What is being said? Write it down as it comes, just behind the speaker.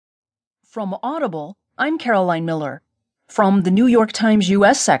From Audible, I'm Caroline Miller. From the New York Times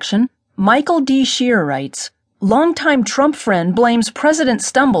U.S. section, Michael D. Shear writes, Longtime Trump friend blames president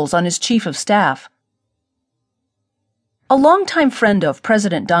stumbles on his chief of staff. A longtime friend of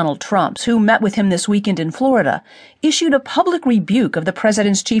President Donald Trump's, who met with him this weekend in Florida, issued a public rebuke of the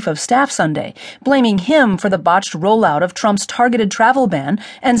president's chief of staff Sunday, blaming him for the botched rollout of Trump's targeted travel ban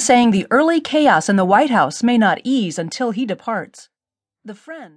and saying the early chaos in the White House may not ease until he departs. The friend